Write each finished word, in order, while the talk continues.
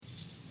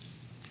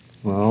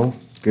Well,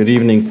 good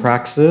evening,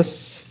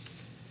 Praxis.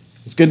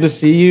 It's good to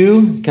see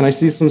you. Can I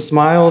see some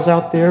smiles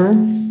out there?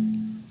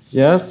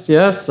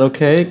 Yes,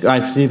 okay.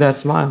 I see that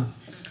smile.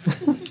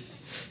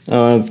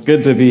 It's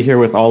good to be here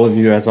with all of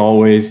you, as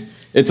always.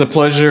 It's a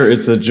pleasure,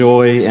 it's a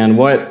joy, and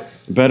what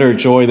better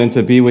joy than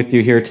to be with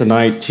you here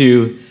tonight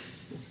to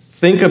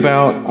think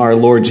about our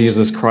Lord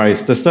Jesus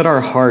Christ, to set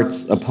our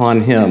hearts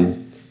upon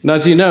him. And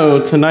as you know,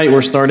 tonight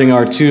we're starting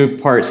our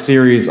two-part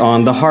series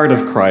on the heart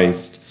of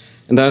Christ.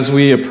 And as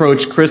we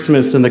approach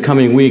Christmas in the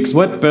coming weeks,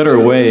 what better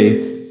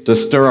way to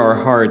stir our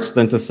hearts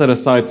than to set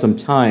aside some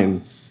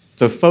time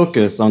to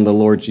focus on the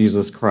Lord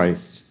Jesus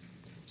Christ?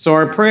 So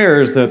our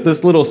prayer is that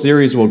this little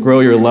series will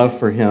grow your love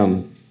for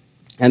him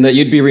and that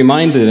you'd be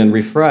reminded and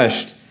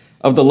refreshed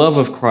of the love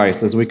of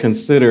Christ as we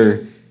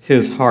consider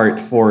his heart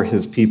for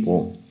his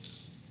people.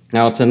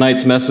 Now,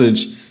 tonight's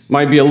message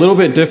might be a little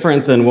bit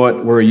different than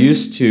what we're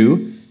used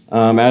to,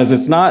 as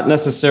it's not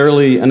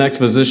necessarily an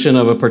exposition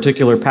of a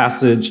particular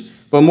passage,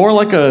 but more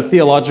like a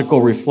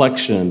theological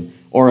reflection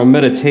or a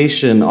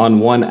meditation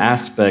on one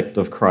aspect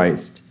of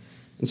Christ.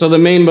 And so the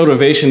main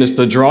motivation is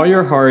to draw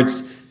your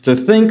hearts to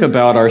think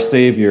about our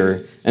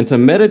Savior and to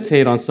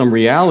meditate on some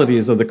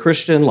realities of the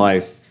Christian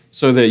life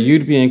so that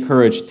you'd be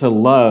encouraged to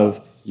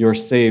love your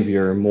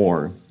Savior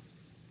more.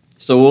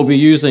 So we'll be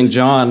using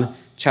John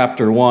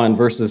chapter 1,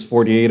 verses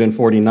 48 and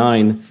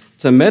 49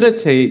 to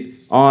meditate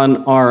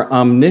on our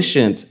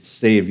omniscient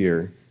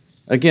Savior.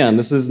 Again,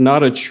 this is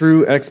not a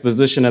true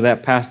exposition of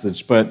that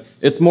passage, but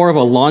it's more of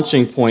a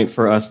launching point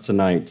for us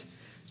tonight.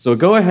 So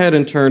go ahead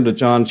and turn to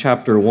John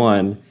chapter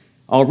 1.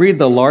 I'll read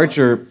the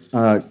larger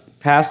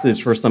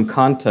passage for some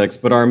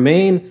context, but our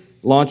main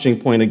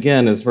launching point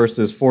again is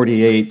verses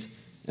 48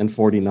 and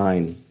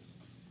 49.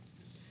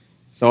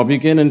 So I'll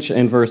begin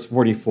in verse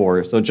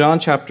 44. So John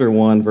chapter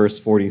 1, verse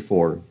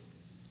 44.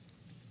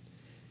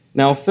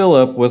 Now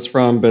Philip was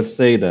from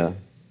Bethsaida,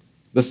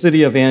 the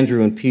city of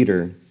Andrew and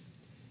Peter.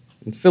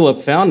 And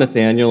Philip found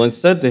Nathanael and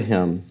said to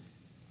him,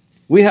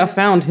 "We have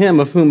found him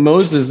of whom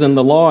Moses in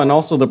the law and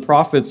also the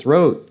prophets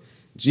wrote,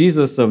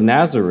 Jesus of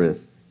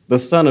Nazareth, the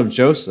son of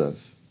Joseph."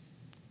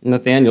 And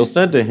Nathanael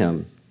said to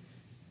him,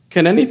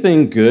 "Can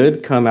anything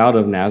good come out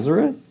of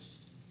Nazareth?"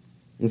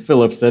 And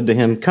Philip said to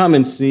him, "Come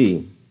and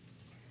see."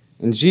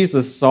 And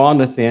Jesus saw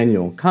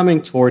Nathanael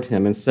coming toward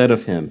him and said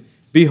of him,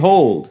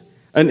 "Behold,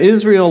 an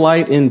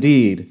Israelite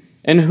indeed,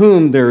 in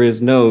whom there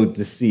is no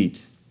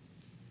deceit."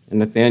 And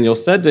Nathanael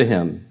said to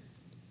him,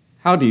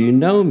 "How do you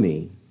know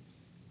me?"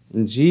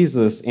 And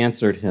Jesus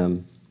answered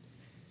him,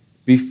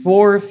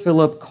 "Before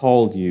Philip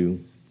called you,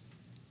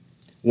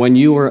 when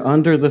you were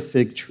under the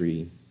fig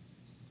tree,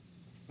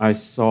 I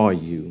saw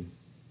you."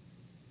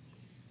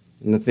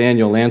 And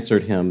Nathanael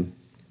answered him,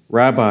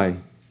 "Rabbi,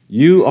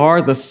 you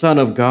are the Son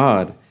of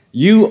God.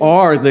 You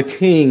are the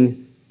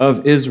King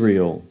of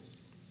Israel."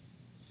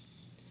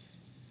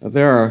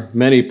 There are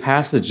many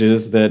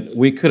passages that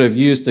we could have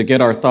used to get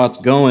our thoughts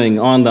going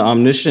on the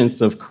omniscience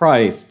of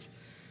Christ,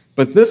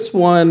 but this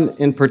one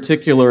in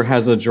particular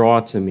has a draw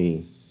to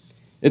me.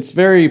 It's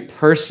very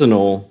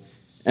personal,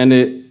 and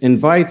it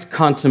invites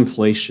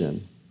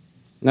contemplation.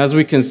 And as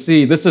we can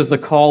see, this is the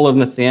call of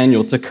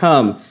Nathanael to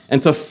come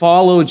and to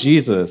follow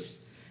Jesus.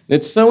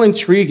 It's so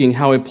intriguing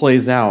how it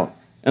plays out,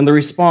 and the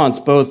response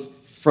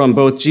from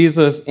both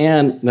Jesus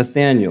and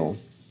Nathanael.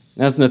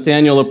 As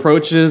Nathanael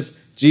approaches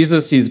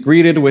Jesus, he's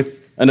greeted with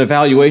an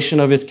evaluation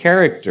of his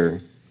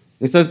character.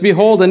 He says,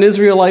 "Behold, an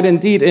Israelite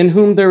indeed, in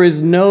whom there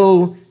is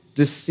no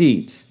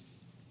deceit."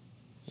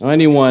 Now,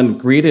 anyone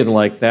greeted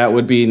like that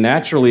would be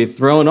naturally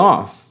thrown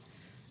off.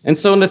 And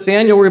so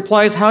Nathanael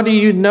replies, "How do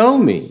you know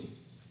me?"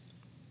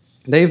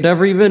 They've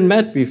never even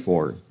met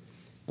before.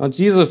 Now,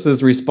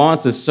 Jesus'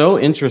 response is so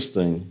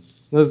interesting.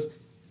 He says,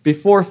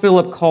 "Before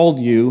Philip called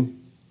you,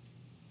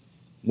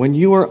 when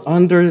you were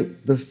under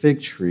the fig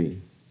tree,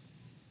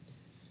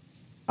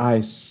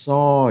 I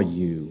saw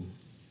you."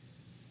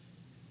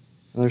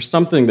 And there's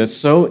something that's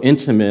so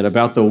intimate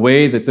about the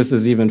way that this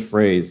is even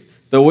phrased,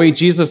 the way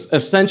Jesus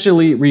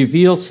essentially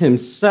reveals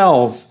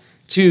himself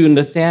to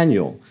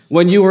Nathanael.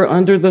 When you were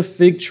under the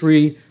fig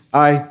tree,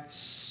 I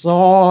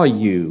saw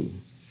you.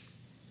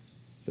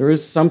 There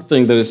is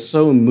something that is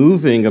so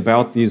moving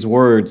about these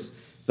words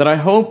that I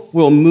hope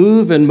will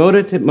move and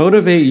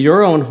motivate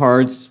your own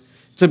hearts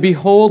to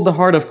behold the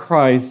heart of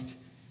Christ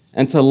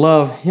and to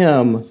love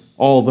him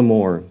all the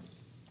more.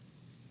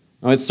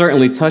 Now, it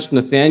certainly touched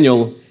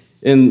Nathanael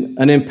in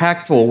an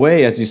impactful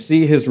way as you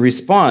see his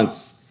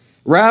response.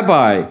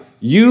 "Rabbi,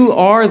 you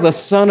are the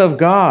Son of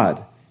God.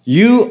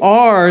 You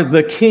are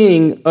the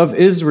King of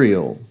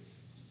Israel."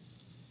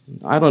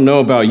 I don't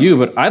know about you,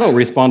 but I don't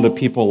respond to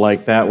people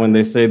like that when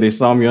they say they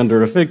saw me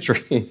under a fig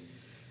tree.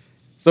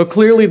 So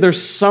clearly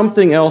there's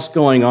something else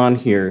going on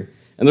here,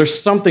 and there's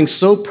something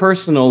so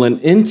personal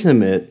and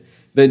intimate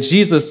that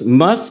Jesus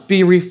must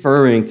be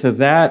referring to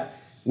that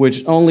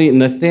which only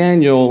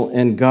Nathanael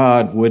and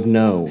God would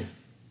know.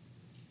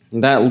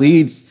 And that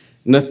leads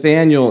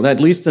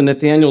to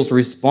Nathanael's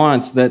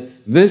response that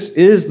this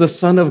is the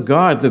Son of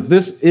God, that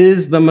this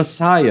is the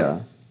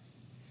Messiah.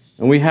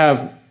 And we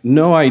have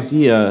no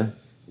idea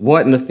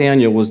what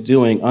Nathanael was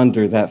doing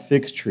under that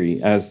fig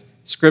tree, as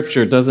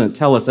Scripture doesn't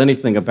tell us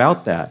anything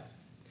about that.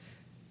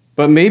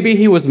 But maybe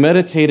he was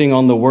meditating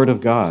on the Word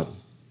of God.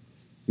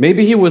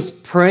 Maybe he was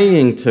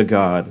praying to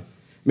God.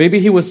 Maybe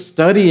he was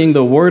studying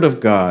the Word of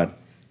God.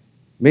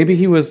 Maybe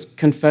he was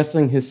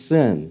confessing his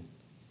sin.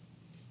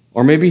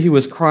 Or maybe he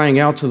was crying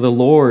out to the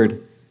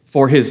Lord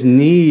for his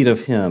need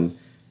of him,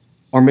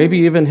 or maybe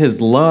even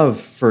his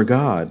love for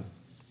God.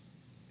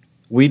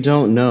 We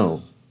don't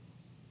know,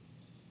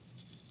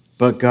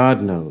 but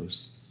God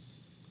knows.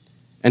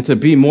 And to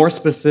be more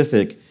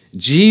specific,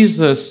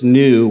 Jesus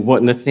knew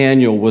what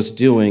Nathanael was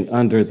doing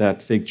under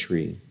that fig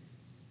tree.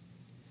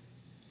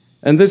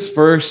 And this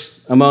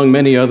verse, among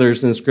many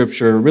others in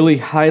Scripture, really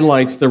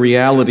highlights the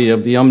reality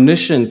of the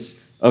omniscience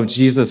of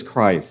Jesus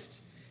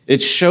Christ.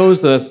 It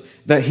shows us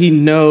that he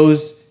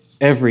knows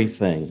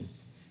everything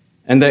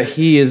and that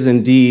he is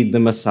indeed the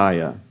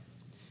Messiah.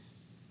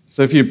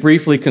 So if you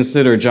briefly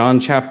consider John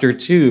chapter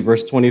 2,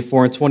 verse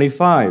 24 and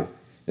 25,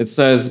 it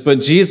says,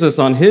 "But Jesus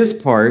on his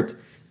part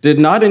did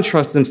not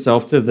entrust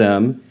himself to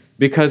them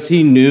because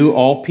he knew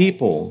all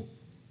people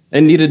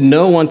and needed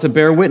no one to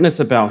bear witness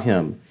about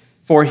him,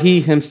 for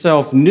he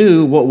himself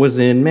knew what was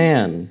in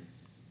man."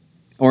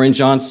 Or in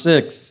John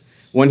 6,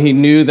 when he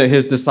knew that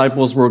his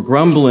disciples were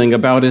grumbling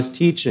about his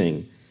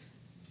teaching.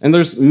 And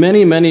there's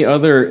many, many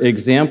other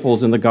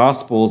examples in the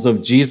Gospels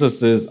of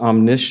Jesus'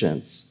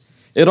 omniscience.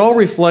 It all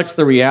reflects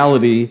the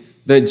reality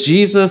that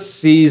Jesus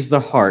sees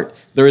the heart.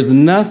 There is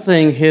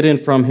nothing hidden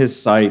from his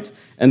sight,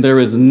 and there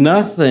is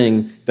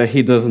nothing that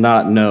he does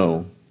not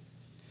know.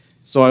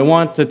 So I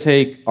want to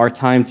take our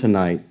time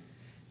tonight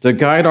to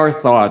guide our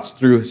thoughts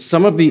through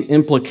some of the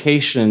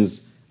implications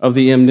of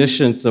the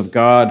omniscience of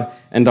God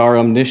and our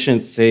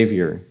omniscient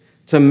Savior,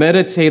 to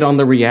meditate on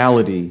the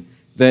reality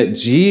that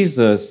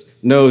Jesus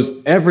knows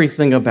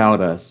everything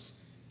about us,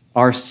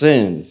 our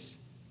sins,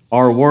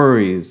 our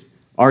worries,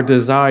 our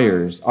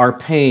desires, our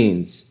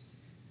pains.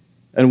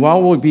 And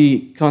while we'll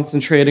be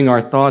concentrating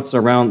our thoughts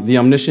around the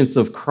omniscience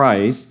of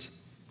Christ,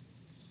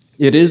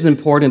 it is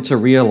important to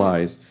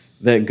realize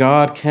that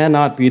God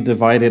cannot be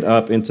divided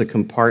up into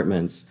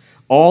compartments.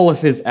 All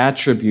of his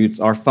attributes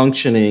are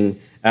functioning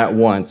at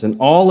once, and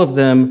all of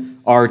them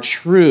are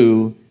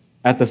true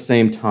at the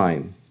same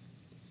time.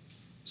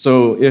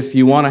 So if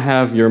you want to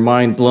have your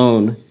mind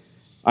blown,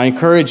 I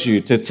encourage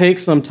you to take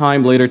some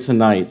time later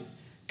tonight.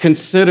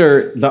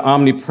 Consider the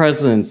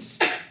omnipresence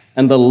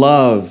and the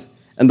love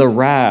and the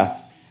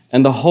wrath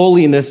and the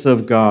holiness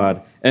of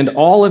God and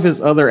all of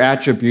his other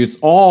attributes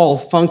all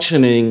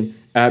functioning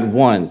at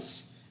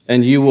once,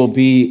 and you will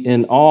be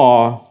in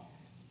awe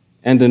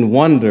and in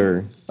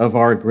wonder of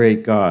our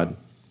great God.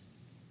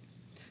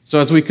 So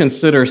as we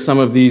consider some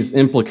of these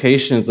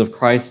implications of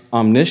Christ's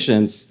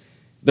omniscience,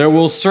 there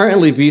will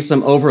certainly be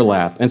some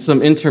overlap and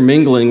some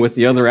intermingling with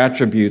the other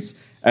attributes,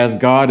 as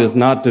God is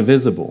not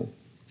divisible.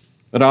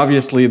 But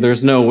obviously,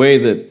 there's no way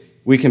that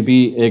we can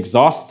be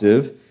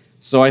exhaustive,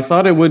 so I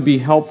thought it would be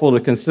helpful to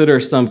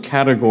consider some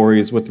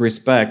categories with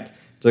respect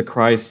to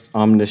Christ's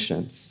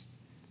omniscience.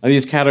 Now,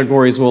 these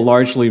categories will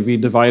largely be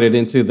divided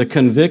into the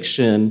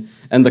conviction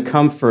and the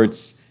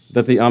comforts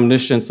that the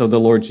omniscience of the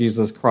Lord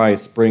Jesus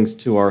Christ brings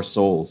to our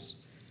souls.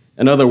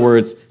 In other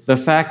words, the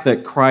fact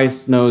that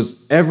Christ knows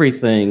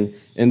everything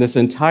in this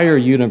entire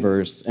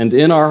universe and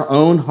in our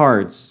own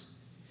hearts,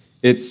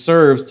 it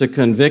serves to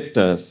convict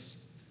us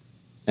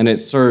and it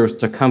serves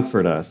to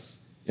comfort us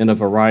in a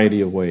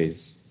variety of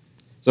ways.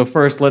 So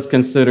first, let's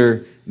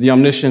consider the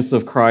omniscience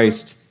of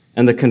Christ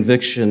and the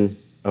conviction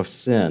of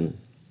sin.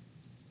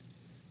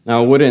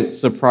 Now, it wouldn't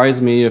surprise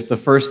me if the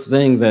first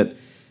thing that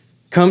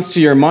comes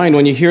to your mind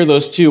when you hear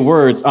those two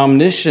words,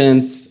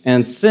 omniscience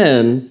and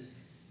sin,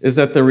 is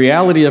that the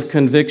reality of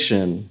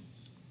conviction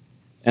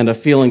and a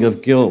feeling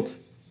of guilt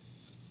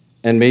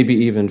and maybe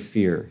even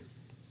fear.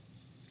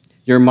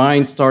 Your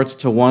mind starts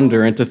to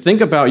wonder and to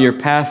think about your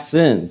past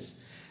sins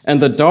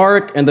and the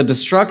dark and the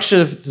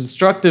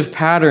destructive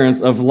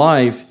patterns of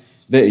life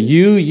that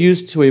you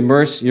used to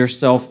immerse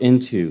yourself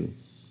into.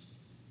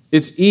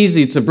 It's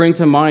easy to bring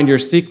to mind your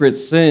secret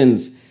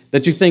sins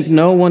that you think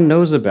no one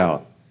knows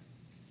about,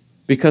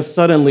 because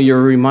suddenly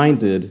you're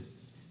reminded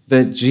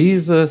that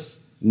Jesus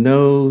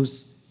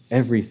knows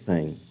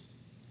everything.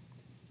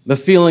 The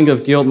feeling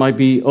of guilt might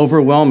be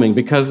overwhelming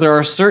because there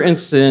are certain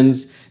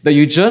sins that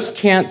you just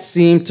can't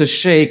seem to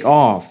shake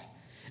off,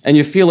 and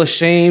you feel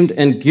ashamed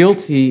and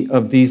guilty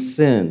of these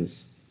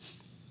sins.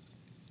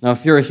 Now,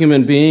 if you're a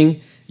human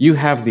being, you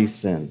have these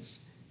sins.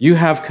 You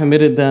have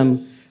committed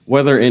them,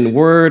 whether in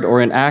word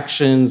or in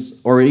actions,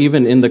 or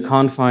even in the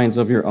confines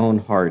of your own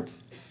heart.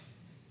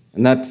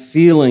 And that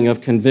feeling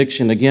of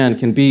conviction, again,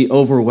 can be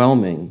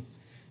overwhelming.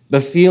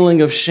 The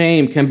feeling of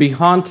shame can be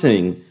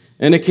haunting,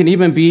 and it can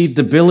even be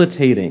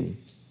debilitating.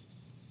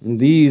 And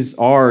these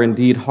are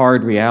indeed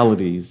hard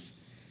realities,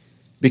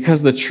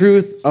 because the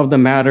truth of the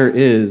matter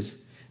is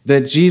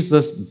that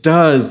Jesus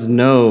does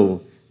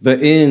know the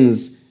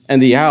ins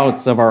and the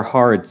outs of our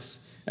hearts,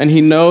 and he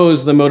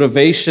knows the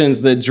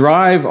motivations that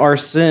drive our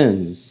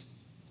sins.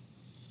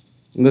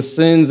 And the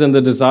sins and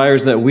the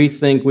desires that we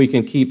think we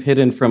can keep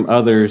hidden from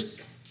others,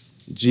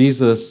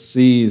 Jesus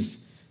sees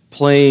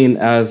plain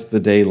as the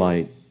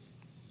daylight.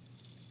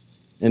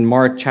 In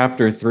Mark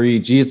chapter 3,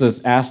 Jesus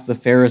asked the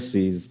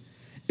Pharisees,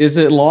 "Is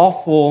it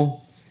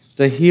lawful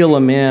to heal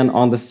a man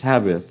on the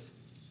Sabbath?"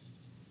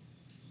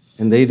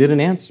 And they didn't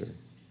answer.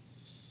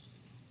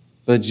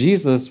 But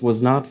Jesus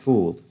was not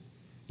fooled.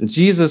 And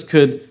Jesus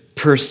could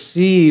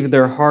perceive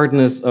their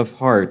hardness of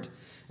heart.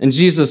 And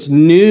Jesus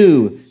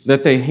knew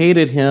that they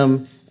hated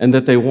him and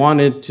that they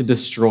wanted to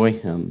destroy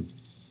him.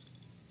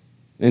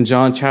 In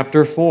John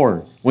chapter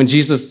 4, when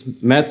Jesus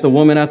met the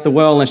woman at the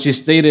well and she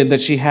stated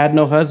that she had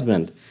no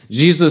husband,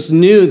 Jesus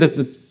knew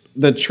that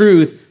the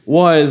truth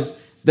was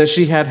that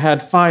she had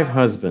had 5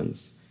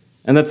 husbands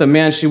and that the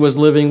man she was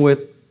living with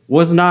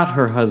was not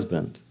her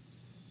husband.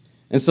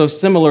 And so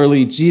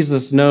similarly,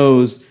 Jesus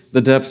knows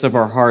the depths of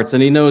our hearts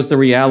and he knows the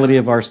reality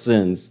of our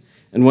sins.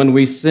 And when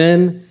we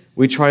sin,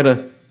 we try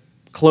to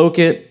cloak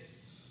it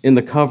in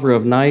the cover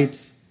of night.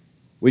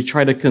 We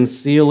try to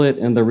conceal it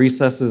in the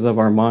recesses of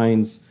our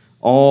minds,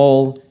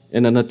 all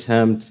in an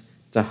attempt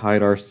to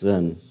hide our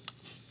sin.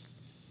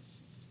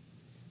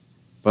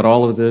 But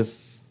all of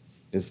this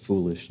is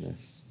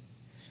foolishness.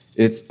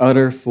 It's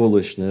utter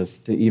foolishness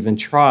to even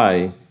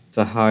try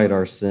to hide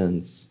our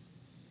sins.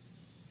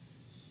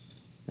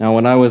 Now,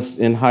 when I was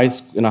in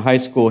a high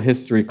school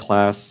history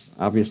class,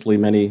 obviously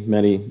many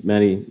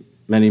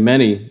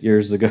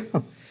years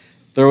ago,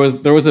 there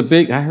was a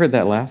big, I heard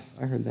that laugh.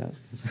 I heard that.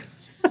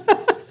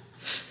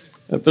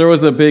 There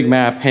was a big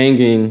map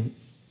hanging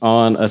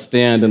on a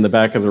stand in the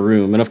back of the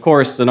room. And of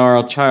course, in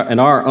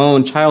our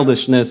own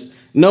childishness,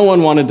 no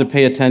one wanted to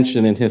pay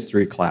attention in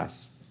history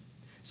class.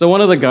 So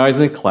one of the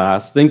guys in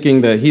class, thinking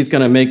that he's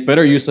going to make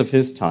better use of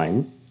his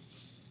time,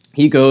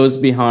 he goes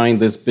behind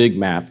this big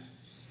map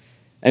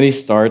and he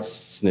starts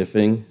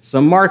sniffing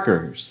some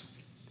markers.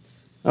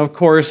 Of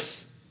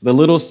course, the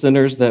little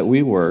sinners that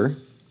we were,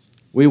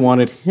 we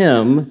wanted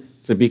him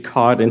to be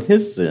caught in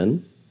his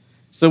sin.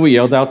 So we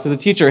yelled out to the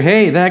teacher,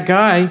 "Hey, that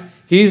guy,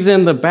 he's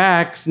in the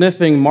back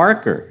sniffing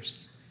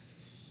markers."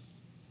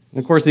 And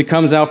of course, he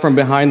comes out from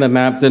behind the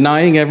map,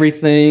 denying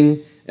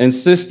everything,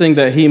 insisting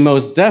that he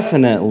most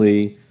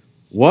definitely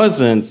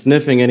wasn't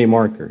sniffing any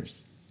markers.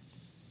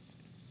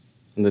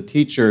 And the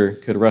teacher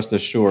could rest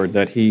assured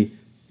that he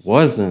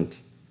wasn't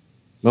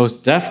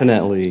most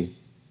definitely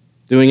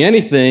doing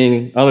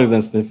anything other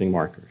than sniffing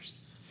markers.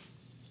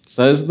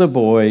 Says the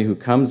boy who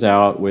comes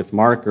out with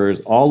markers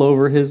all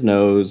over his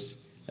nose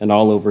and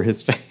all over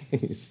his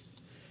face.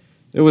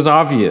 It was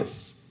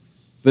obvious.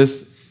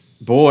 This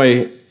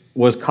boy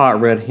was caught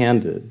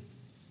red-handed.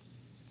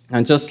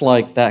 And just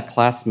like that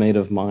classmate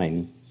of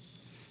mine,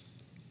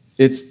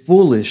 it's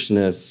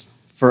foolishness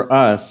for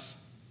us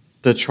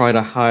to try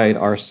to hide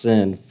our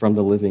sin from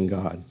the living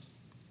God.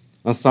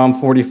 Now, Psalm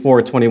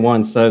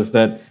 44:21 says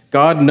that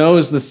God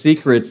knows the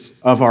secrets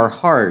of our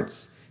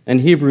hearts.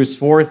 And Hebrews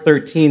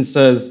 4:13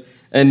 says,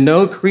 "And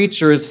no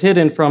creature is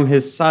hidden from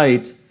his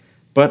sight,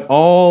 but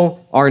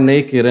all are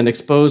naked and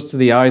exposed to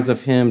the eyes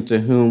of him to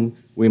whom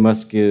we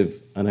must give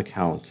an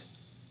account."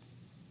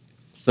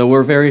 So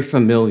we're very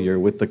familiar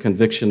with the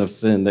conviction of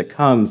sin that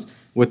comes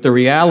with the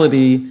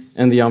reality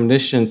and the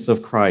omniscience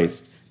of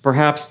Christ,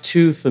 perhaps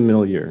too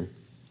familiar.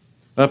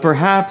 But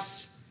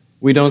perhaps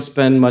we don't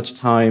spend much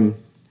time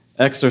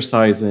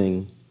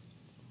exercising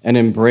and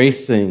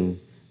embracing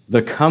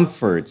the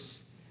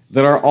comforts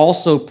that are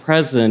also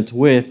present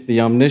with the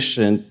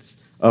omniscience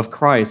of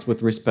Christ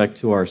with respect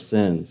to our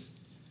sins.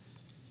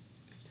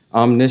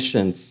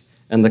 Omniscience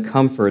and the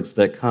comforts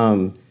that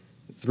come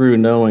through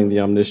knowing the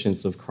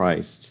omniscience of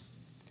Christ.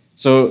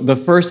 So the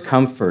first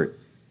comfort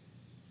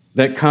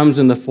that comes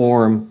in the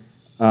form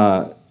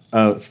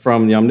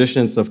from the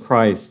omniscience of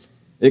Christ,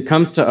 it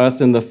comes to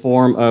us in the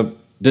form of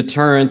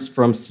deterrence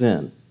from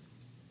sin.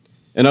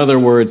 In other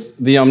words,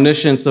 the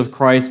omniscience of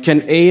Christ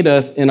can aid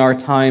us in our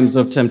times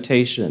of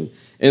temptation,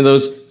 in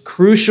those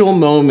crucial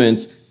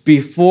moments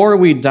before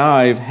we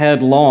dive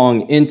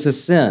headlong into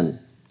sin.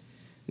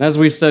 And as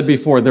we said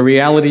before, the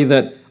reality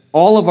that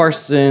all of our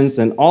sins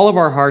and all of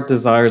our heart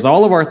desires,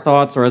 all of our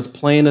thoughts are as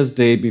plain as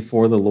day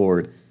before the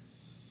Lord.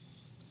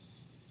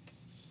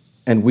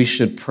 And we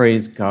should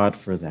praise God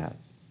for that.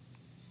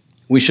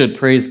 We should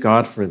praise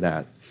God for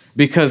that,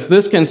 because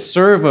this can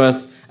serve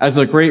us as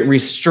a great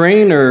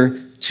restrainer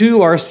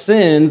to our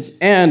sins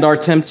and our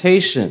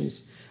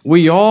temptations.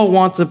 We all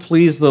want to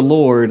please the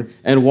Lord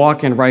and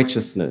walk in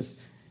righteousness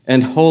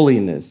and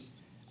holiness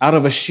out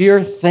of a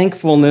sheer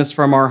thankfulness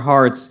from our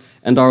hearts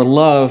and our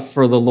love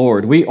for the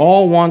Lord. We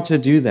all want to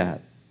do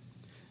that.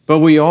 But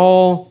we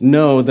all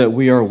know that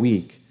we are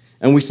weak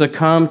and we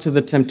succumb to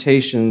the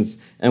temptations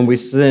and we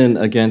sin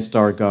against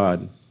our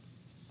God.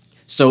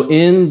 So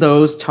in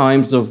those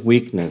times of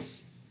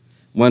weakness,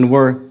 when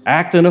we're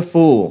acting a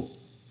fool,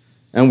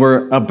 and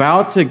we're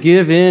about to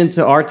give in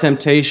to our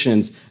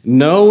temptations,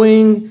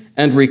 knowing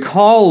and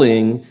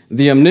recalling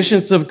the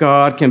omniscience of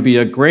God can be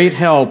a great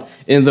help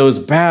in those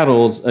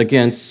battles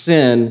against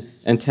sin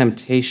and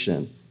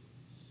temptation.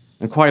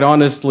 And quite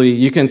honestly,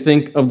 you can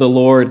think of the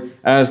Lord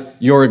as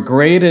your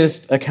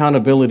greatest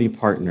accountability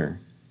partner.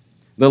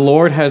 The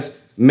Lord has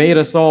made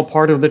us all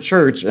part of the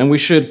church, and we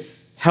should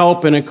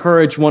help and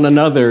encourage one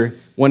another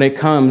when it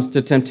comes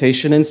to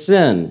temptation and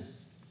sin.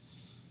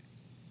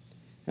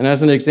 And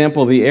as an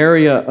example, the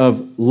area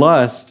of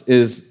lust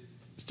is,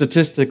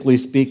 statistically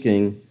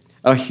speaking,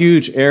 a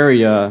huge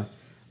area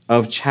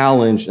of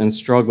challenge and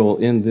struggle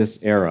in this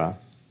era.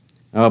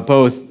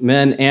 Both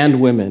men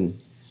and women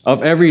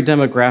of every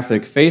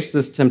demographic face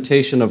this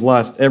temptation of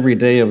lust every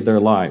day of their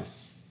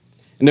lives.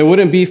 And it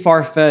wouldn't be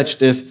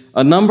far-fetched if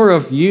a number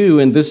of you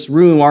in this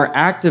room are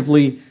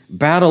actively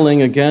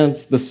battling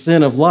against the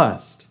sin of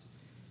lust.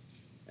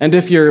 And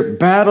if you're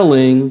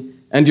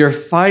battling and you're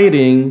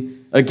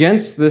fighting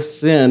against this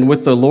sin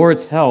with the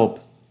Lord's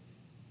help,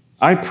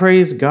 I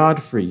praise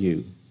God for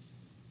you.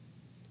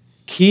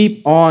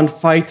 Keep on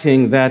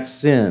fighting that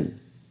sin.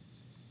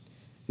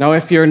 Now,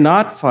 if you're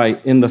not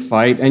in the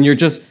fight and you're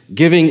just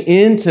giving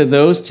in to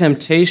those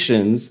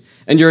temptations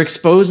and you're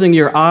exposing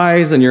your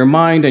eyes and your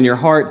mind and your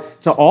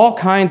heart to all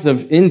kinds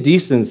of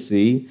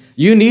indecency,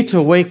 you need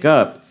to wake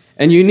up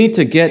and you need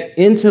to get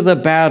into the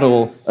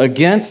battle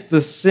against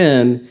the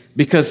sin,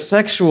 because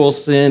sexual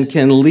sin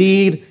can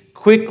lead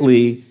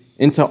quickly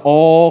into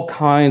all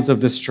kinds of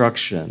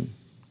destruction.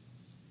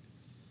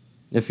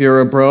 If you're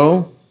a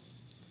bro,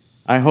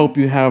 I hope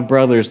you have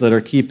brothers that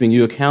are keeping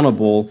you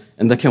accountable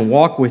and that can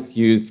walk with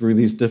you through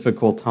these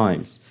difficult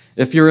times.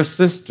 If you're a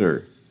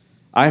sister,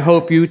 I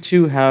hope you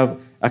too have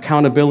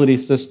accountability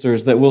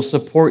sisters that will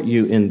support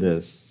you in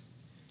this.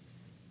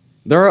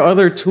 There are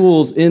other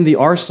tools in the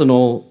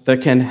arsenal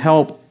that can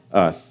help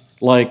us,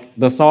 like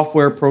the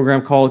software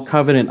program called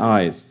Covenant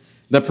Eyes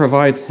that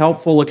provides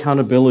helpful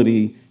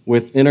accountability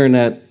with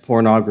internet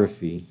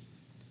pornography.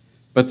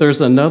 But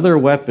there's another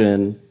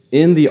weapon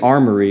in the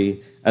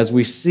armory as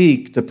we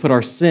seek to put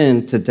our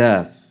sin to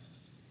death,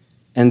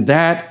 and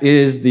that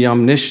is the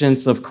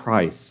omniscience of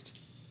Christ.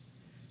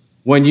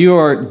 When you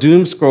are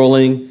doom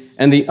scrolling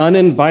and the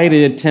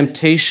uninvited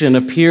temptation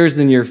appears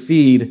in your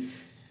feed,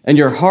 and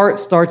your heart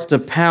starts to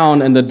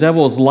pound and the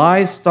devil's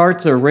lies start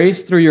to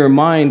race through your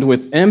mind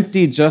with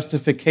empty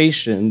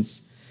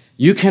justifications,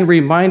 you can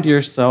remind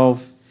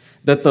yourself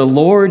that the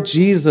Lord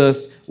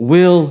Jesus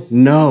will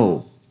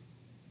know.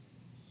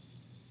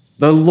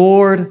 The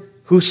Lord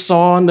who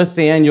saw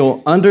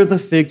Nathanael under the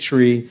fig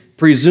tree,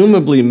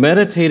 presumably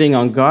meditating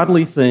on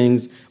godly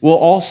things, will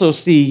also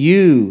see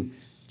you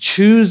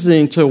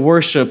choosing to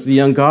worship the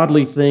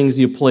ungodly things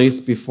you place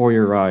before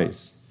your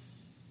eyes.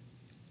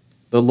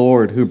 The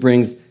Lord who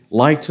brings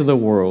light to the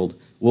world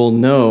will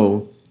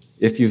know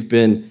if you've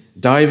been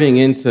diving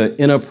into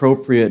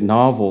inappropriate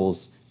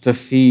novels to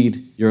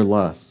feed your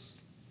lusts.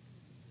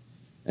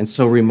 And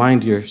so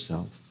remind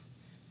yourself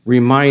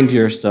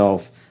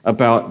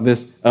about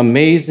this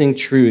amazing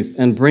truth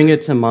and bring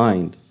it to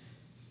mind.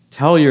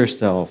 Tell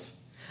yourself,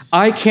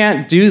 I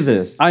can't do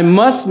this. I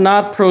must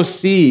not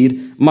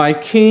proceed. My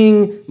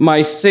King,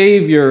 my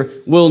Savior,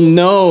 will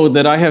know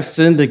that I have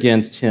sinned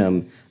against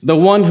him. The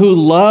one who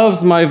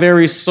loves my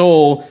very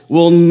soul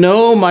will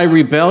know my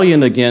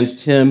rebellion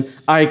against him.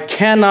 I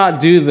cannot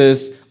do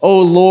this.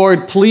 Oh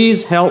Lord,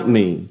 please help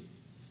me.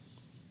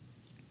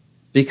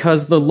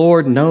 Because the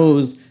Lord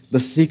knows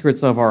the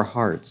secrets of our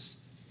hearts.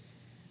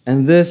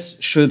 And this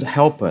should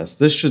help us.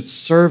 This should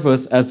serve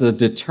us as a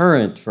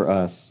deterrent for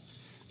us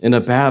in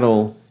a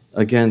battle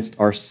against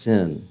our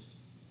sin.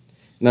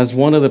 And as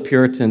one of the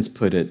Puritans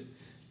put it,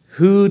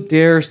 who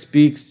dare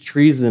speaks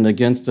treason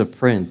against a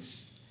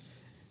prince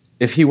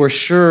if he were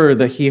sure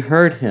that he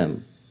heard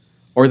him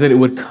or that it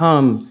would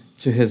come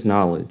to his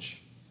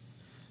knowledge?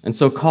 And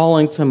so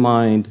calling to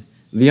mind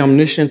the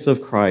omniscience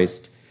of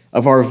Christ,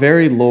 of our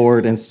very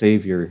Lord and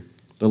Savior,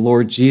 the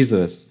Lord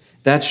Jesus,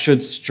 that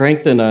should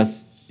strengthen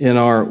us in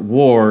our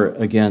war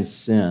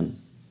against sin.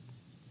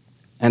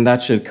 And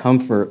that should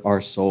comfort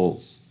our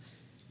souls.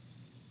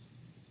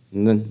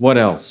 And then what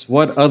else?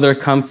 What other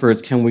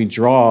comforts can we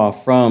draw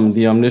from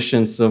the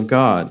omniscience of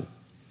God?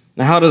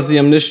 Now, how does the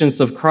omniscience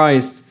of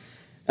Christ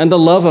and the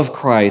love of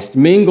Christ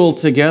mingle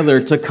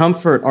together to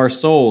comfort our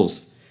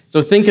souls?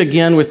 So think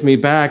again with me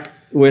back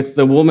with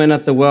the woman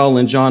at the well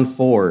in John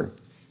 4.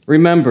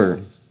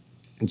 Remember,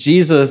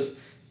 Jesus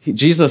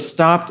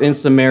stopped in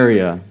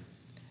Samaria.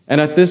 And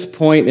at this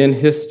point in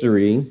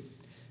history,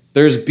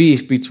 there's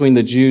beef between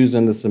the Jews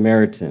and the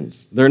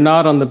Samaritans. They're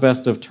not on the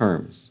best of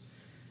terms.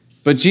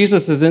 But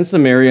Jesus is in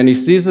Samaria, and he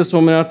sees this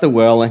woman at the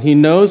well, and he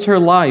knows her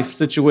life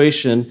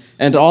situation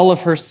and all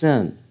of her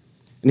sin.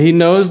 And he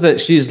knows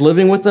that she's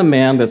living with a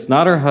man that's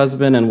not her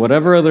husband and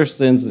whatever other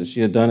sins that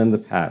she had done in the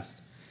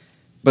past.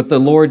 But the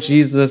Lord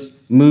Jesus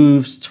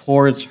moves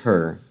towards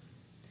her.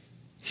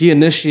 He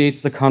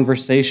initiates the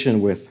conversation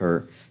with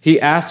her. He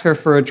asks her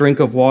for a drink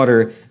of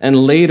water, and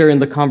later in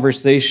the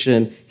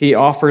conversation, he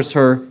offers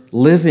her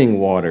living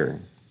water.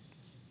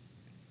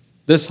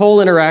 This whole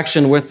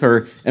interaction with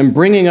her and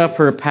bringing up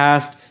her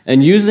past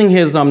and using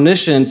his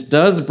omniscience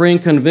does bring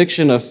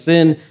conviction of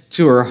sin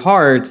to her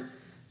heart,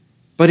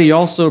 but he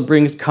also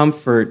brings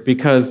comfort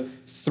because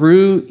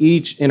through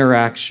each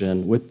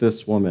interaction with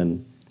this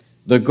woman,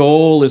 the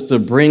goal is to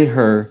bring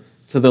her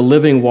to the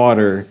living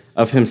water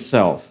of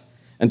himself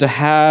and to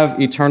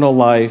have eternal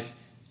life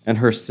and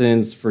her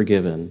sins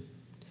forgiven.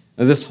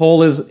 And this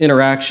whole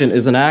interaction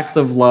is an act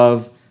of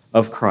love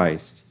of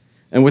Christ,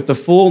 and with the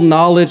full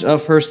knowledge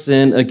of her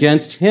sin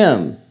against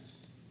him.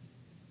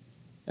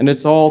 And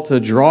it's all to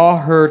draw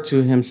her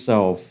to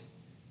himself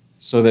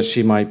so that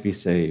she might be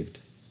saved.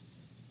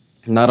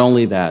 Not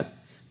only that,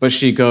 but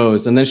she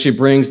goes, and then she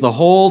brings the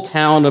whole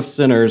town of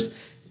sinners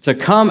to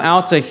come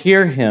out to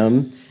hear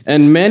him,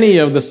 and many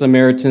of the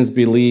Samaritans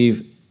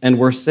believe and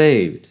were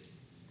saved.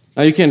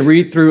 Now you can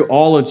read through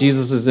all of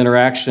Jesus'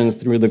 interactions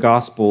through the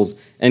Gospels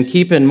and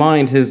keep in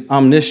mind his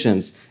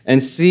omniscience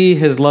and see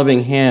his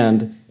loving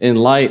hand in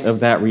light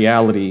of that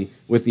reality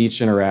with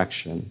each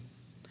interaction.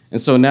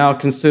 And so now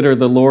consider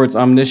the Lord's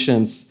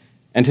omniscience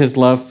and his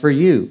love for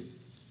you.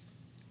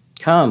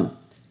 Come,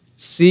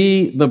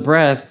 see the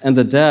breadth and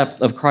the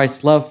depth of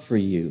Christ's love for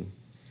you.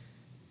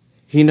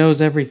 He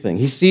knows everything.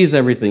 He sees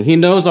everything. He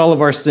knows all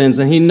of our sins,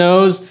 and he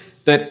knows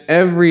that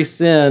every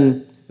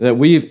sin that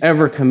we've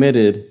ever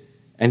committed,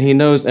 and he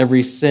knows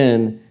every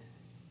sin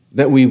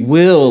that we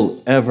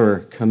will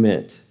ever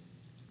commit.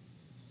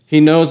 He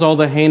knows all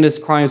the heinous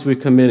crimes we've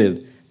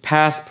committed,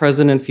 past,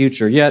 present, and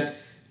future. Yet,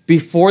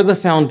 before the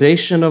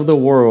foundation of the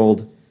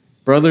world,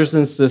 brothers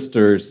and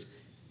sisters,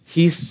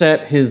 he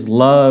set his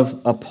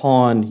love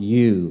upon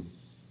you.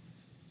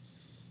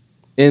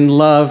 In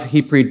love,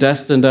 he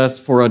predestined us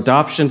for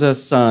adoption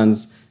as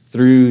sons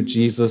through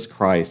Jesus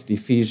Christ,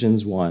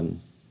 Ephesians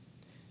 1.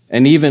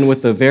 And even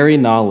with the very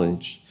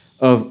knowledge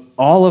of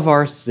all of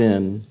our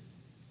sin,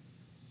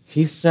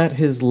 he set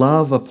his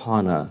love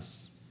upon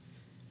us.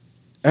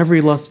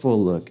 Every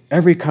lustful look,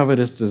 every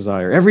covetous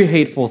desire, every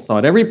hateful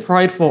thought, every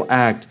prideful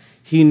act,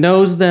 he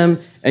knows them,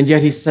 and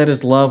yet he set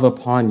his love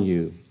upon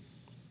you.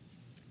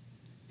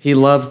 He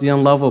loves the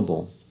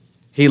unlovable.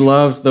 He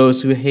loves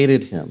those who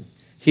hated him.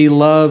 He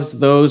loves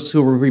those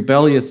who were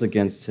rebellious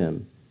against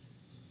him.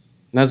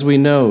 And as we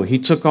know, he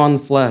took on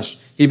flesh.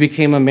 He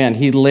became a man.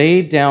 He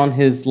laid down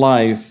his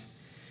life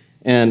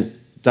and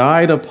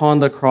died upon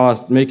the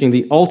cross, making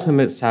the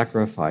ultimate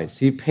sacrifice.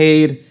 He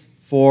paid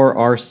for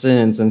our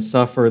sins and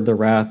suffered the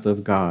wrath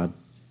of God.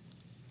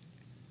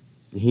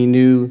 He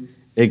knew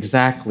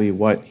exactly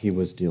what he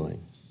was doing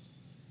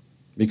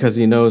because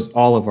he knows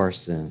all of our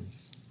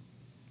sins.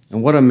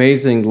 And what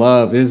amazing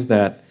love is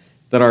that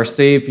our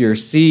Savior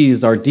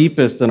sees our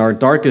deepest and our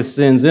darkest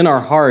sins in our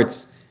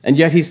hearts, and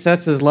yet he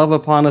sets his love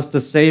upon us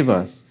to save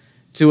us,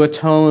 to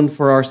atone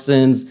for our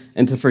sins,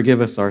 and to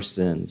forgive us our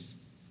sins.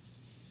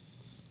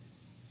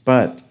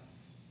 But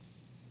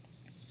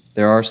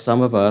there are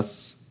some of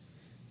us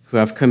who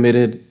have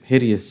committed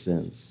hideous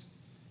sins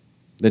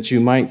that you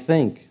might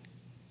think,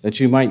 that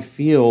you might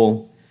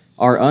feel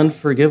are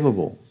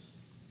unforgivable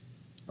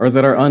or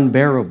that are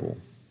unbearable.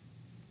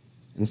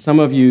 And some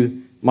of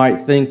you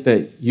might think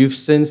that you've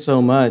sinned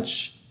so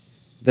much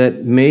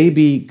that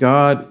maybe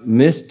God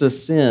missed a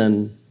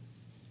sin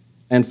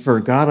and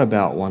forgot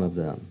about one of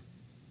them.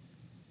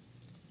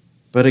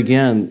 But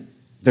again,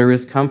 there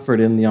is comfort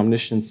in the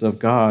omniscience of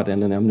God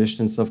and in the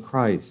omniscience of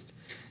Christ.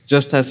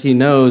 Just as he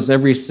knows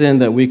every sin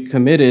that we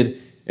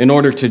committed in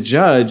order to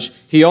judge,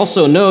 he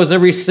also knows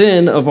every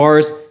sin of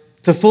ours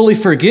to fully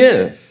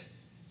forgive.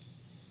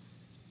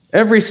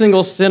 Every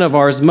single sin of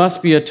ours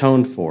must be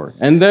atoned for,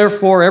 and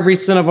therefore every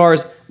sin of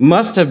ours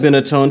must have been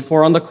atoned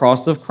for on the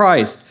cross of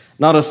Christ.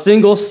 Not a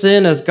single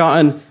sin has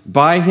gotten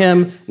by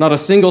him, not a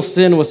single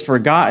sin was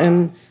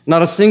forgotten,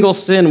 not a single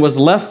sin was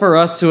left for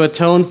us to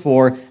atone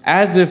for,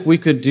 as if we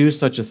could do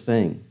such a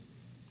thing.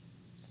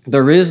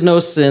 There is no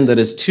sin that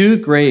is too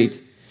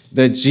great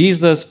that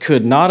Jesus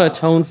could not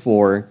atone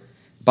for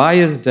by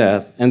his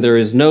death, and there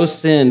is no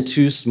sin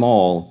too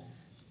small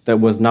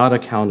that was not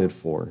accounted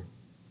for.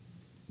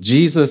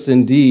 Jesus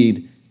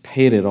indeed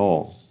paid it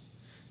all.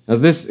 Now,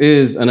 this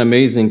is an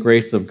amazing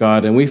grace of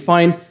God, and we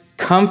find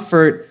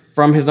comfort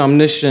from his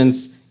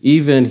omniscience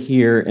even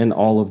here in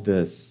all of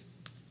this.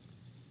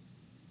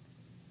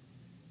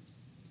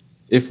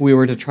 If we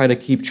were to try to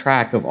keep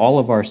track of all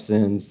of our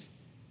sins,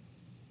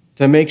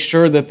 to make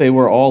sure that they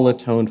were all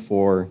atoned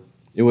for,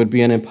 it would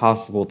be an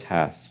impossible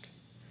task.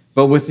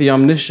 But with the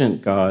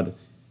omniscient God,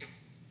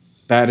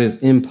 that is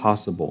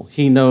impossible.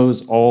 He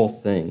knows all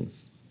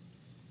things.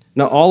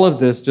 Now, all of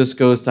this just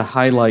goes to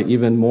highlight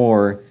even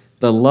more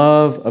the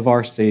love of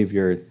our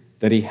Savior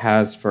that he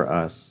has for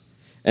us.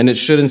 And it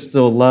should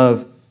instill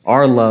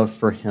our love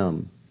for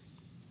him.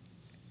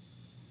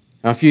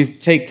 Now, if you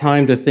take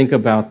time to think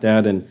about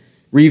that and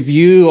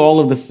review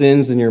all of the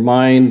sins in your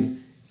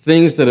mind,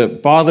 things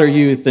that bother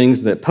you,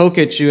 things that poke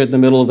at you at the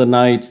middle of the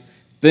night,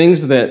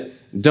 things that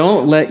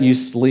don't let you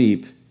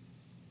sleep,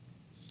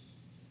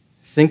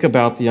 think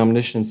about the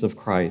omniscience of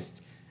Christ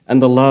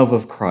and the love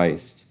of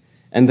Christ,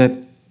 and that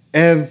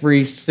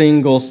every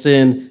single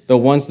sin, the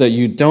ones that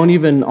you don't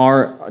even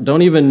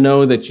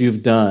know that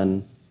you've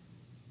done,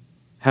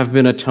 have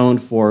been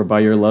atoned for by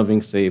your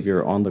loving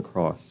Savior on the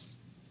cross.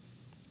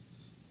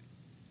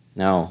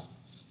 Now,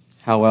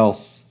 how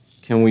else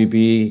can we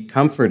be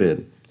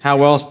comforted?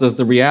 How else does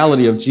the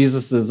reality of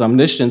Jesus'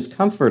 omniscience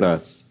comfort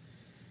us?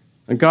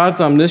 And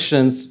God's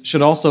omniscience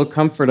should also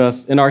comfort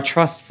us in our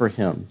trust for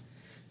him.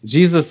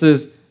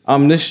 Jesus'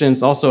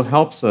 omniscience also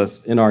helps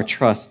us in our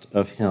trust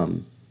of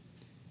him.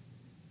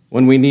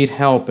 When we need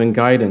help and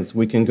guidance,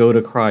 we can go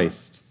to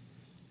Christ.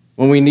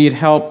 When we need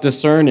help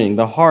discerning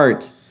the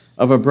heart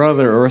of a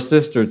brother or a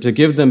sister to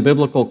give them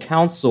biblical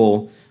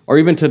counsel, or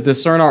even to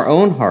discern our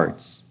own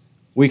hearts,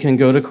 we can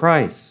go to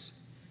Christ.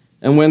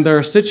 And when there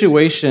are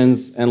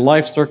situations and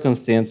life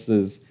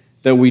circumstances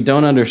that we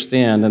don't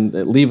understand and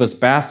that leave us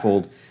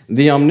baffled,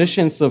 the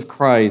omniscience of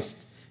Christ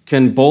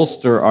can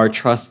bolster our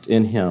trust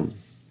in him.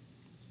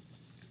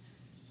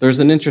 There's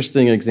an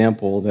interesting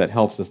example that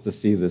helps us to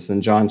see this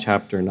in John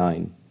chapter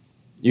 9.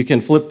 You can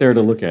flip there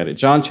to look at it.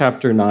 John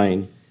chapter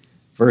 9,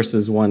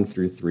 verses 1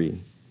 through 3.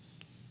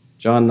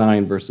 John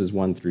 9, verses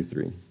 1 through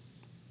 3.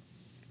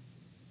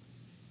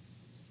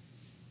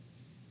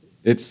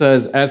 It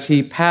says, as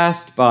he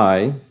passed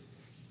by,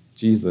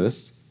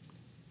 Jesus,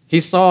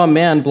 he saw a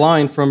man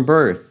blind from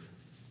birth.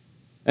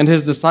 And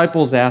his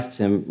disciples asked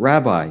him,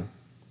 Rabbi,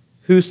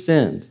 who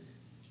sinned,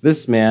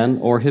 this man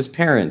or his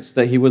parents,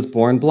 that he was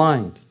born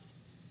blind?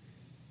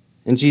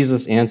 And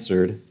Jesus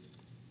answered,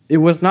 it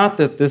was not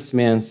that this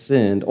man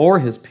sinned or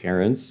his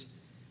parents,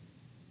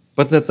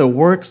 but that the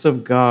works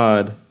of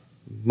God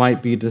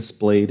might be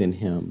displayed in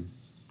him.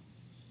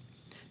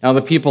 Now,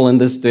 the people in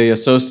this day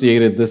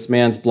associated this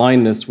man's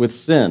blindness with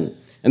sin,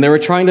 and they were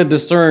trying to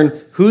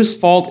discern whose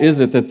fault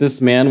is it that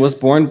this man was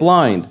born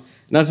blind.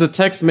 And as the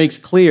text makes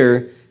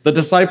clear, the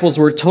disciples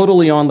were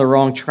totally on the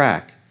wrong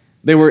track.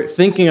 They were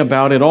thinking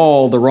about it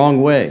all the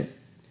wrong way.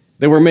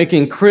 They were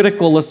making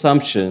critical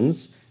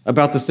assumptions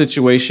about the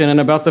situation and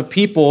about the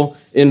people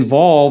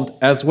involved,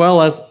 as well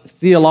as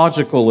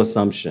theological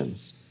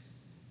assumptions.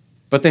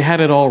 But they had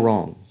it all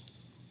wrong.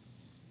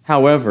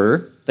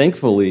 However,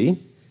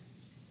 thankfully,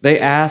 they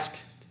asked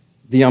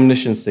the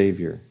omniscient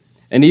Savior.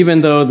 And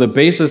even though the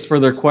basis for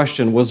their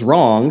question was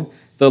wrong,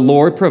 the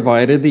Lord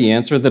provided the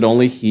answer that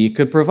only he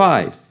could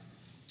provide.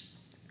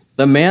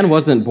 The man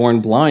wasn't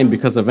born blind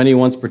because of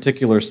anyone's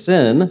particular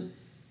sin,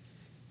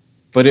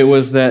 but it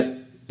was that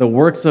the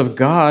works of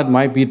God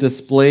might be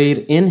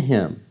displayed in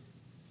him.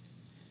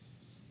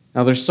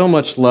 Now, there's so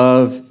much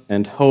love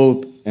and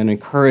hope and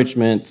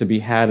encouragement to be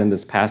had in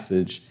this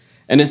passage,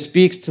 and it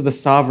speaks to the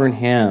sovereign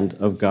hand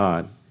of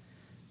God.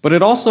 But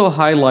it also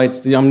highlights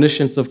the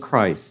omniscience of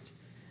Christ,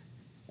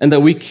 and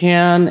that we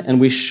can and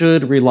we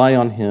should rely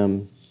on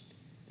him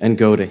and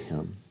go to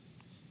him.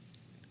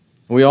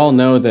 We all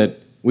know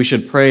that we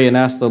should pray and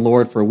ask the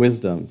Lord for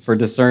wisdom, for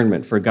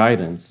discernment, for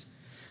guidance.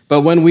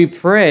 But when we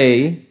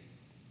pray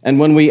and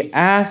when we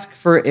ask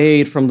for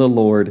aid from the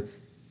Lord,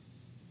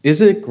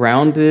 is it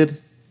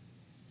grounded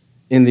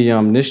in the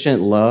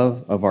omniscient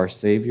love of our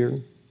Savior?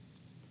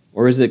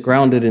 Or is it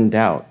grounded in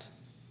doubt?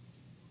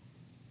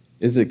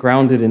 Is it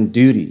grounded in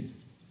duty?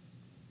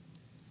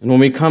 And when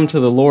we come to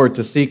the Lord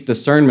to seek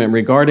discernment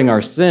regarding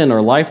our sin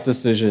or life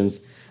decisions,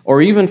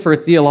 or even for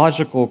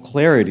theological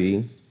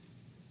clarity,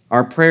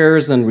 our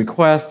prayers and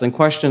requests and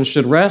questions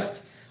should rest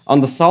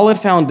on the solid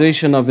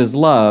foundation of his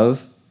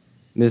love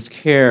and his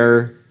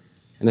care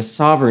and his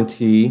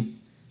sovereignty,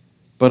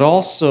 but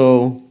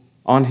also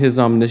on his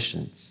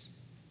omniscience.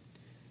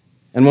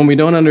 And when we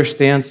don't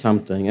understand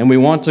something and we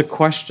want to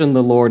question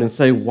the Lord and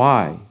say,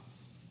 why?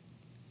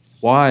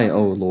 Why,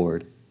 O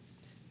Lord?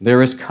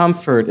 There is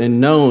comfort in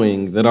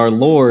knowing that our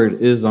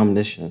Lord is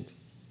omniscient.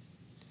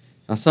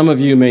 Now, some of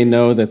you may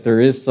know that there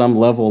is some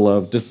level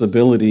of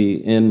disability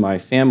in my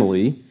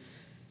family,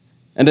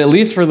 and at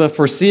least for the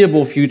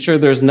foreseeable future,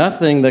 there's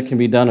nothing that can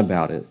be done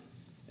about it.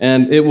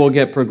 And it will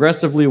get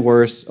progressively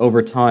worse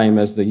over time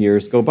as the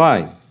years go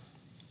by.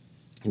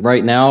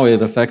 Right now,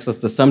 it affects us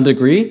to some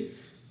degree,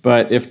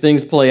 but if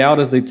things play out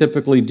as they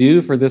typically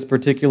do for this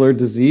particular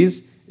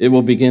disease, it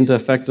will begin to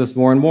affect us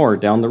more and more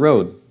down the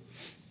road.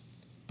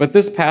 But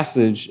this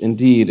passage,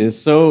 indeed,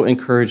 is so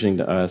encouraging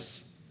to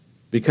us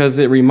because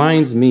it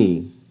reminds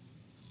me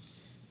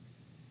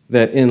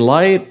that in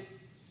light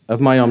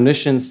of my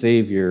omniscient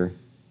Savior,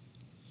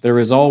 there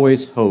is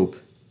always hope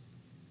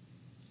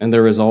and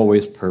there is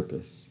always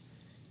purpose.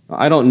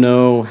 I don't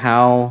know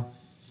how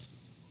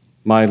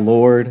my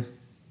Lord,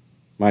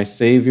 my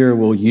Savior,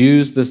 will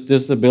use this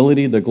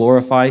disability to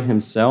glorify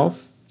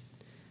himself,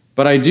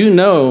 but I do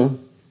know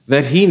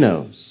that he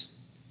knows.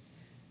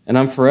 And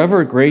I'm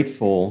forever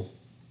grateful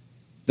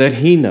that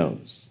he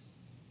knows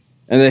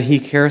and that he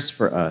cares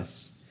for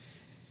us.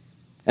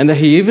 And that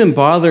he even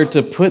bothered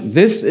to put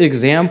this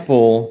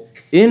example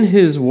in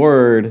his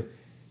word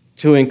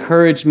to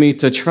encourage me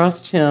to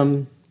trust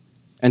him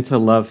and to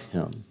love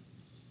him.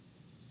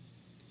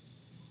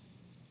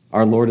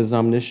 Our Lord is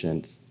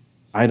omniscient.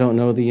 I don't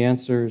know the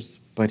answers,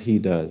 but he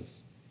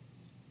does.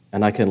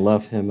 And I can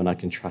love him and I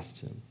can trust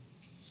him.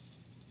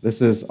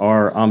 This is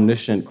our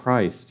omniscient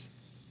Christ.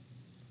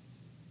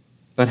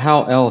 But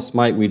how else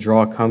might we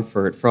draw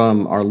comfort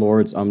from our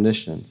Lord's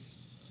omniscience?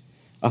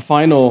 A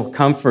final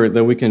comfort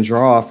that we can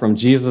draw from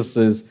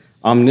Jesus'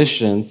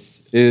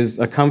 omniscience is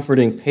a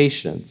comforting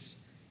patience.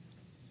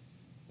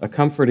 A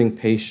comforting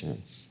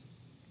patience.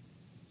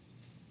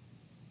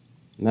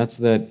 And that's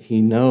that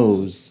he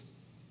knows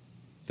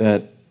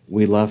that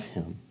we love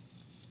him.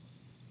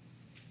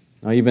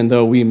 Now, even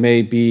though we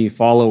may be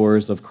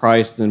followers of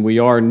Christ and we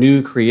are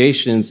new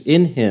creations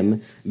in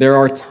him, there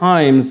are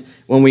times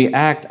when we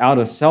act out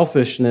of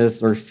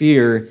selfishness or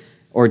fear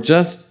or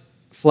just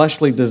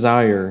fleshly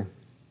desire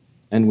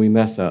and we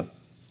mess up.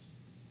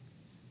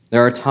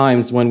 There are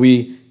times when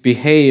we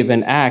behave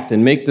and act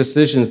and make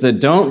decisions that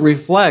don't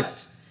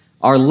reflect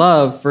our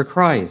love for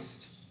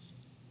Christ.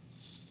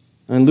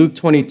 In Luke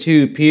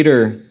 22,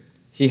 Peter,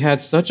 he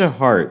had such a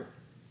heart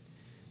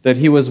that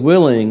he was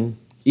willing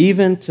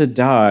even to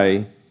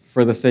die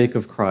for the sake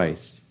of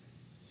Christ.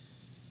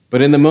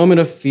 But in the moment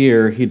of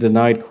fear, he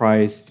denied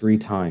Christ 3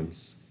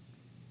 times.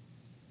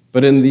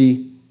 But in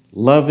the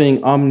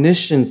loving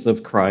omniscience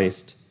of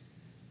Christ,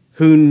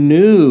 who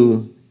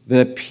knew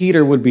that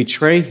Peter would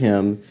betray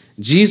him,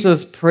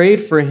 Jesus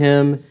prayed for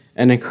him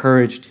and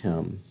encouraged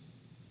him.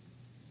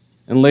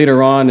 And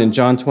later on in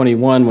John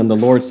 21, when the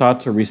Lord sought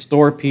to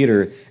restore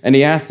Peter, and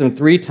he asked him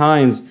 3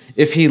 times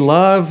if he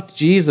loved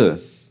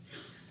Jesus,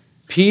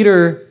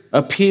 Peter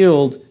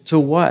appealed to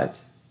what?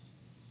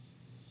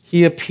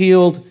 He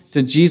appealed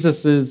to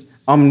Jesus'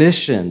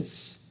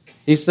 omniscience.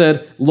 He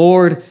said,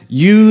 Lord,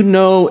 you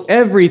know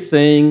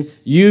everything.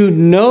 You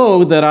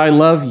know that I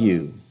love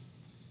you.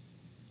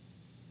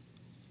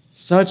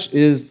 Such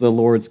is the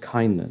Lord's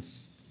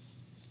kindness.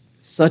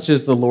 Such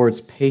is the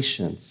Lord's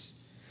patience.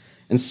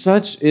 And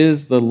such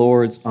is the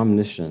Lord's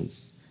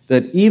omniscience,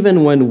 that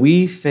even when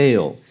we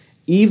fail,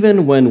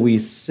 even when we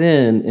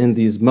sin in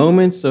these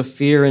moments of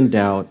fear and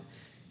doubt,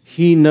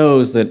 he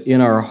knows that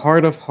in our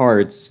heart of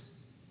hearts,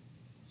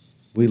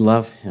 we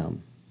love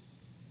him.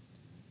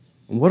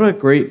 And what a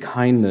great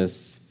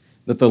kindness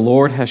that the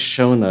Lord has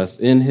shown us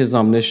in his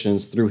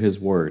omniscience through his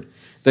word.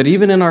 That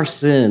even in our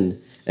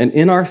sin and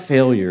in our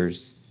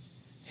failures,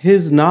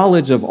 his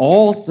knowledge of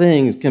all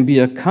things can be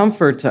a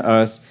comfort to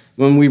us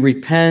when we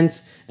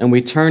repent and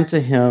we turn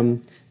to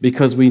him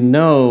because we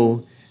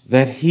know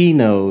that he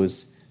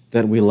knows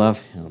that we love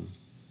him.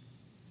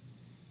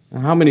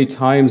 How many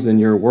times in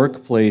your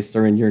workplace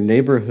or in your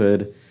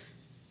neighborhood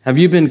have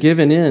you been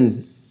given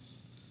in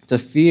to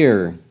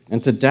fear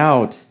and to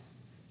doubt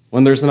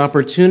when there's an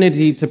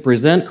opportunity to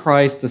present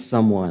Christ to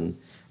someone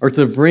or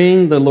to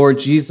bring the Lord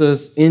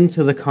Jesus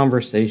into the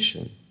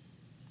conversation?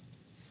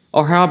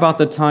 Or how about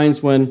the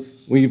times when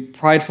we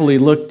pridefully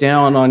look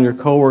down on your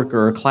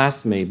coworker or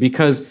classmate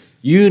because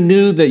you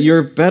knew that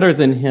you're better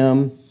than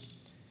him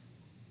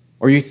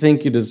or you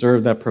think you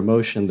deserve that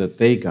promotion that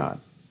they got?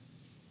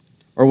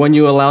 Or when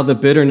you allow the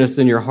bitterness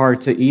in your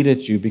heart to eat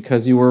at you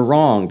because you were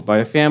wronged by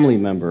a family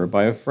member or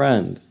by a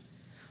friend.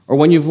 Or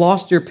when you've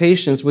lost your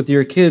patience with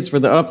your kids for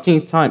the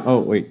umpteenth time. Oh,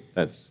 wait,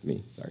 that's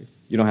me. Sorry.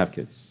 You don't have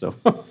kids. So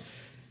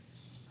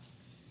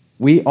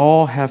we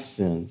all have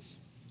sins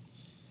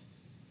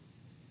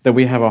that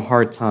we have a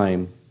hard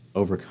time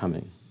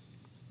overcoming.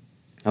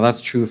 Now, that's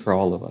true for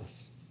all of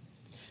us.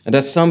 And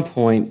at some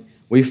point,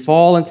 we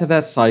fall into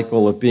that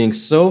cycle of being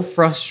so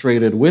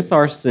frustrated with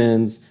our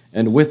sins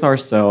and with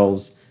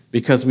ourselves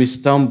because we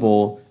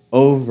stumble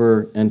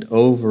over and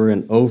over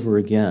and over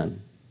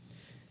again.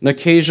 And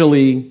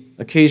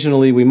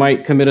occasionally we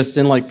might commit a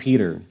sin like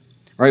Peter,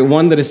 right?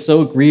 One that is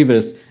so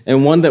grievous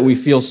and one that we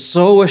feel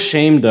so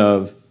ashamed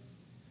of.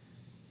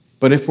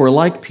 But if we're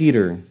like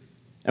Peter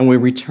and we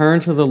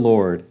return to the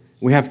Lord,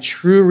 we have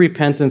true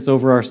repentance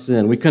over our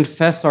sin, we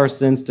confess our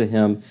sins to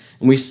him,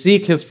 and we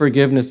seek his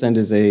forgiveness and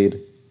his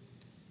aid,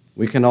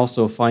 we can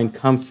also find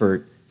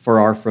comfort for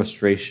our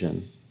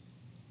frustration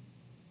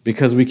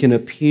because we can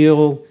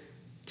appeal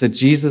to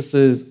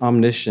Jesus'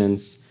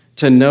 omniscience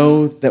to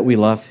know that we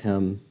love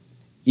him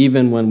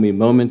even when we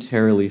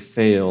momentarily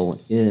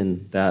fail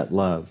in that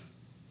love.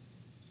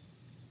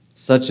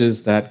 Such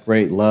is that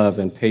great love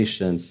and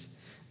patience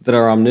that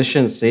our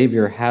omniscient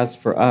Savior has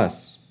for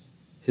us,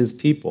 his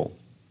people.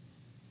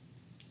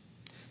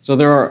 So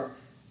there are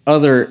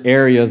other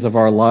areas of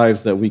our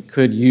lives that we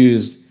could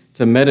use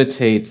to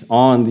meditate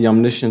on the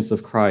omniscience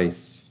of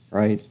Christ,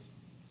 right?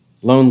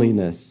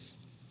 Loneliness,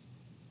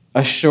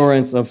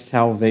 assurance of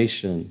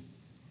salvation,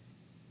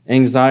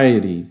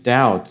 anxiety,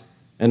 doubt,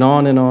 and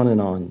on and on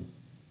and on.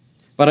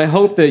 But I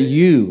hope that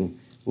you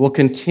will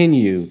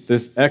continue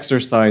this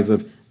exercise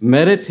of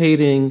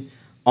meditating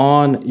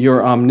on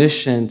your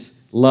omniscient,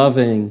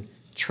 loving,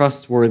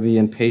 trustworthy,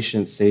 and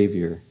patient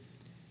Savior,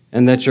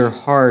 and that your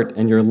heart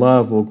and your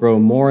love will grow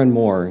more and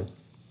more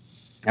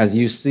as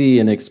you see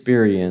and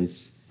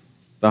experience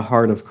the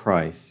heart of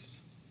Christ.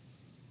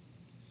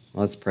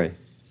 Let's pray.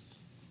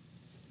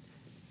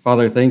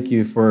 Father, thank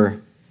you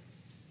for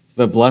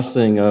the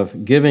blessing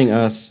of giving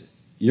us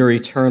your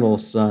eternal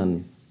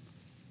Son,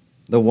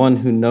 the one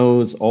who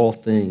knows all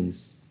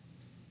things,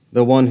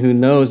 the one who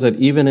knows that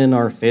even in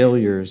our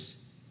failures,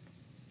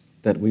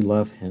 that we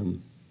love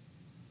him.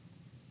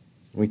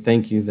 We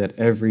thank you that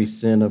every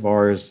sin of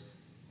ours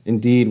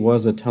indeed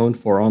was atoned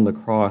for on the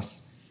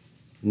cross.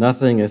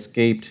 Nothing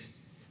escaped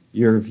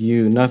your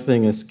view.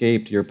 Nothing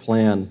escaped your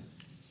plan.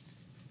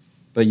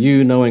 But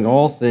you, knowing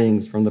all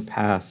things from the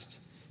past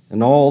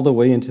and all the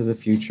way into the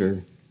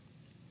future,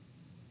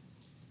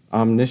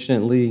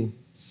 omnisciently,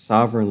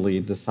 sovereignly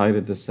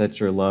decided to set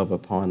your love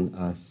upon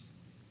us.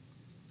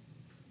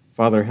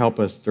 Father, help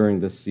us during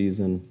this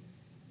season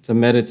to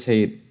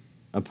meditate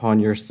upon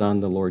your Son,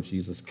 the Lord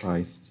Jesus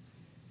Christ,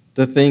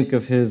 to think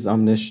of his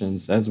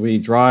omniscience as we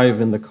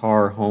drive in the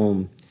car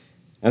home,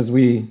 as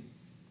we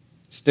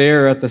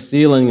stare at the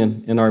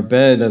ceiling in our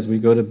bed as we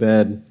go to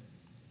bed,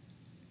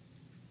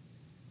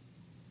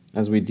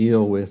 as we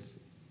deal with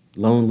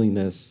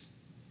loneliness,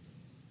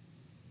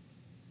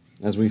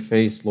 as we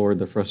face, Lord,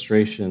 the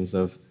frustrations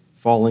of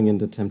falling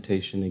into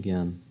temptation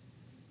again.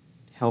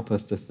 Help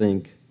us to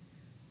think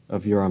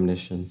of your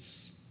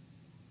omniscience.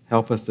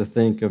 Help us to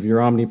think of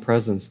your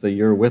omnipresence, that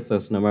you're with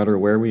us no matter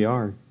where we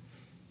are.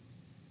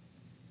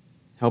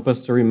 Help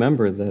us to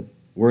remember that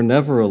we're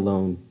never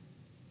alone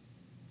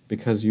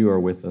because you are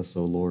with us,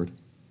 O Lord,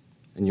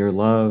 and your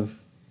love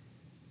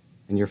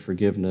and your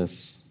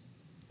forgiveness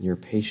and your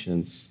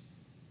patience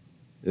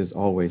is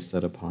always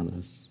set upon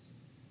us.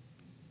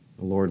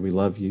 Lord, we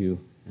love you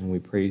and we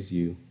praise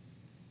you.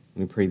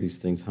 We pray these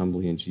things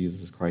humbly in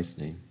Jesus Christ's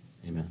name.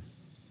 Amen.